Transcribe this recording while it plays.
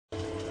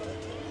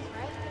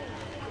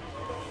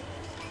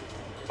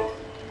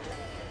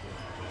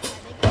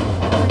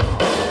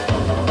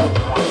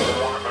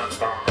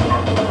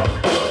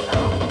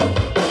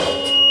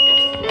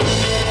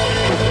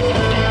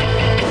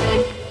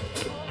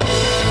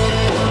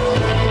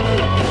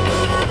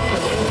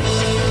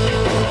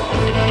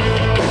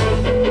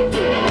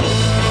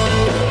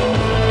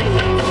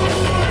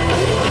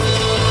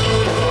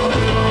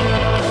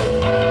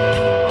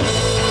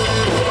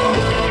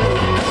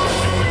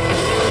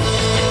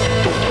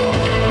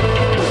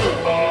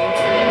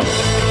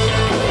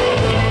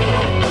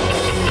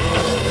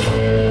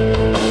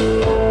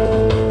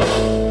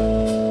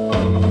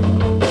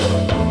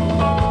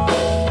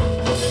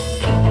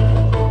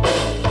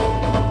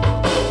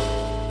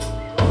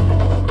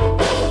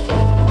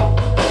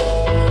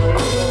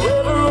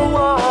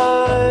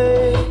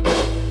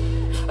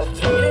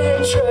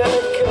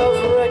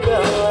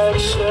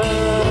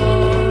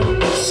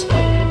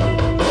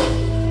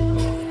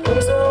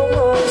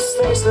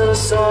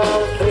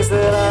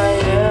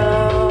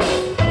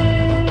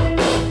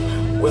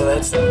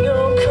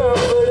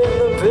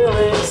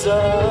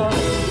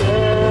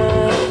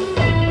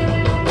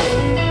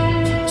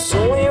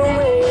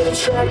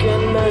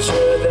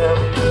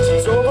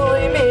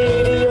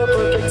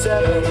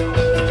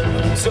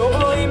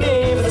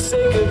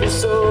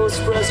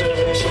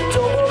preservation.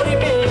 Don't believe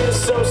me, the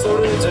source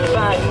of the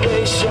divine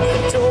nation.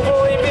 Don't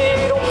believe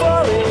me, don't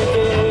believe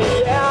me,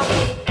 yeah.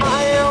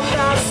 I am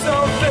not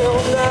some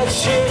film that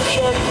you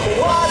can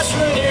watch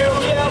when you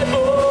get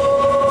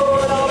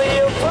bored. I'll be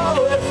a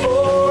poet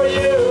for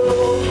you.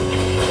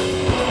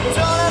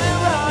 Don't let it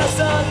rise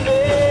on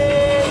me,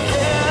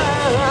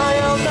 yeah. I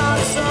am not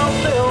some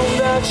film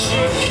that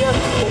you can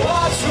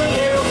watch when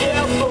you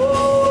get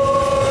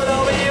bored.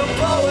 I'll be a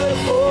poet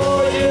for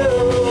you.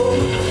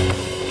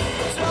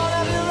 Don't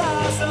let it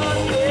rise on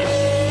me.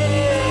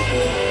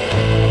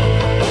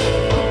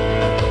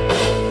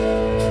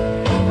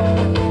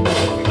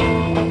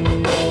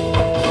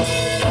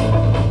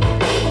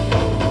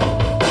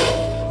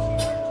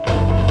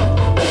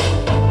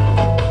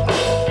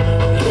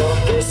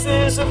 This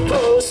is a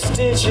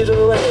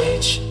post-digital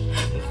age,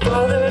 and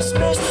fathers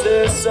miss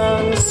their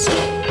sons.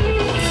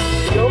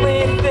 The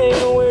only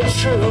thing we're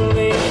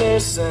truly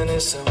missing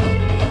is some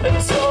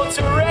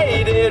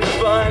adulterated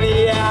fun.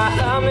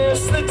 Yeah, I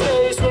miss the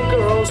days when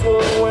girls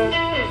would wear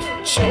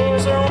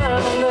chains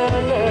around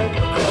their neck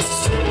across the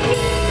city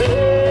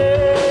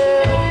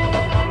bed,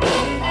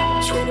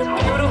 between a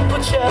beautiful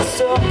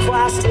chest of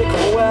plastic.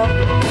 Well,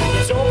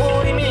 don't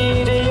believe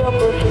me to your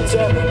perfect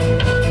heaven.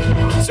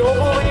 Don't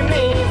believe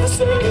me for the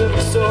sake of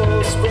your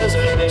soul's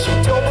preservation.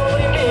 Don't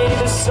believe me,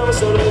 there's some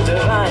sort of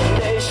divine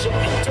nation.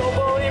 Don't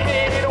believe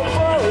me, don't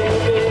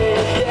believe me,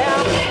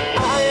 yeah.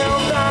 I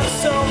am not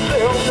some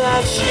film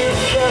that you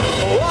can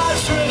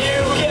watch when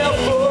you get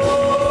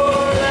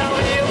bored. I'll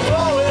be a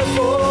poet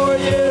for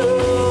you.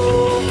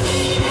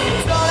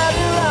 Don't have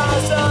your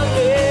eyes on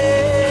me,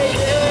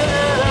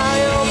 yeah. I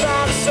am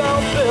not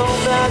some film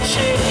that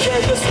you can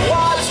just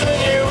watch when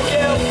you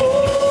get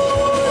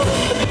bored.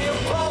 I'll be a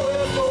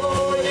poet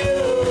for you.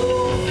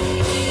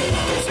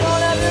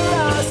 Don't have your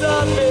eyes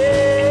on me.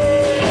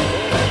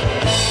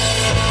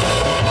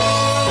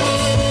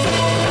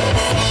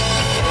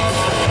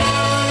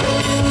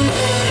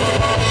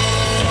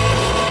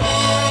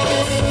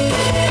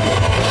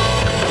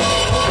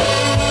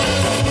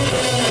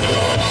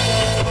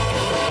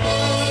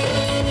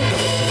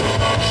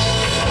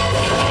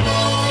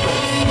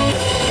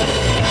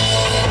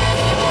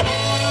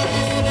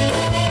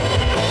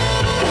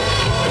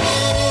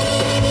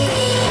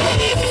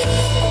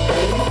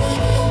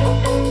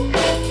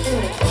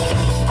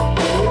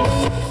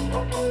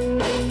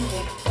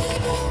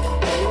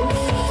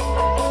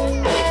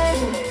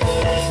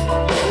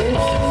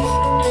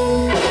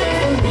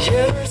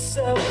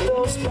 Yourself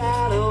those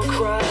battle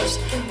cries.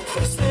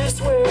 Is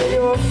this where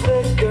your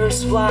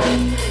flickers fly?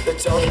 The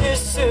dawn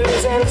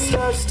hisses and it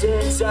starts to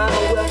die.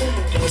 Well,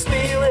 things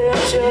we live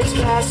just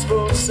past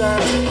both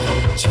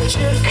sides. Judge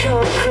your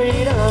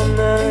concrete on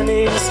the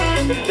knees,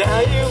 and now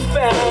you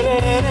found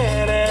an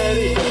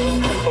entity.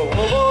 Oh,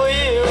 will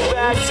you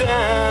back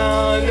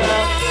down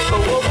now?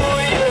 Oh,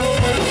 will you?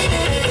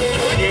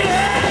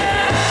 Yeah!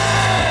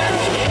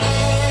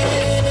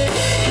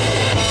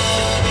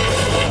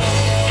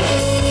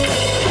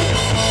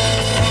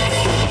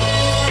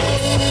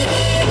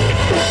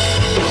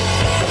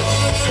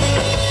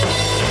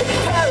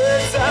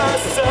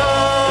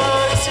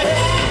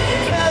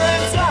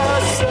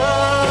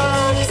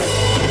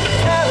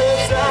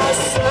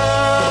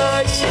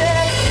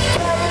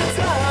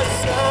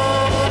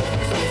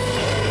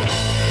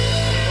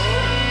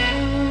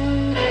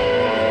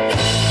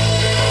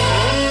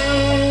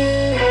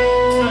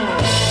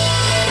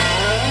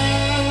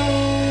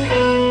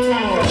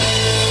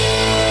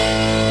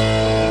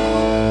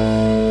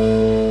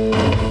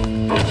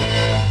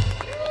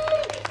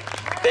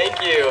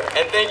 Thank you,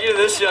 and thank you to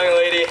this young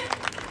lady.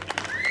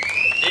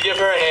 You give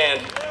her a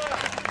hand.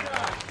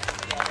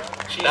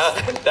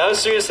 That was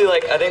seriously,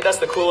 like, I think that's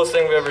the coolest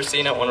thing we've ever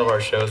seen at one of our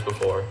shows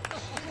before.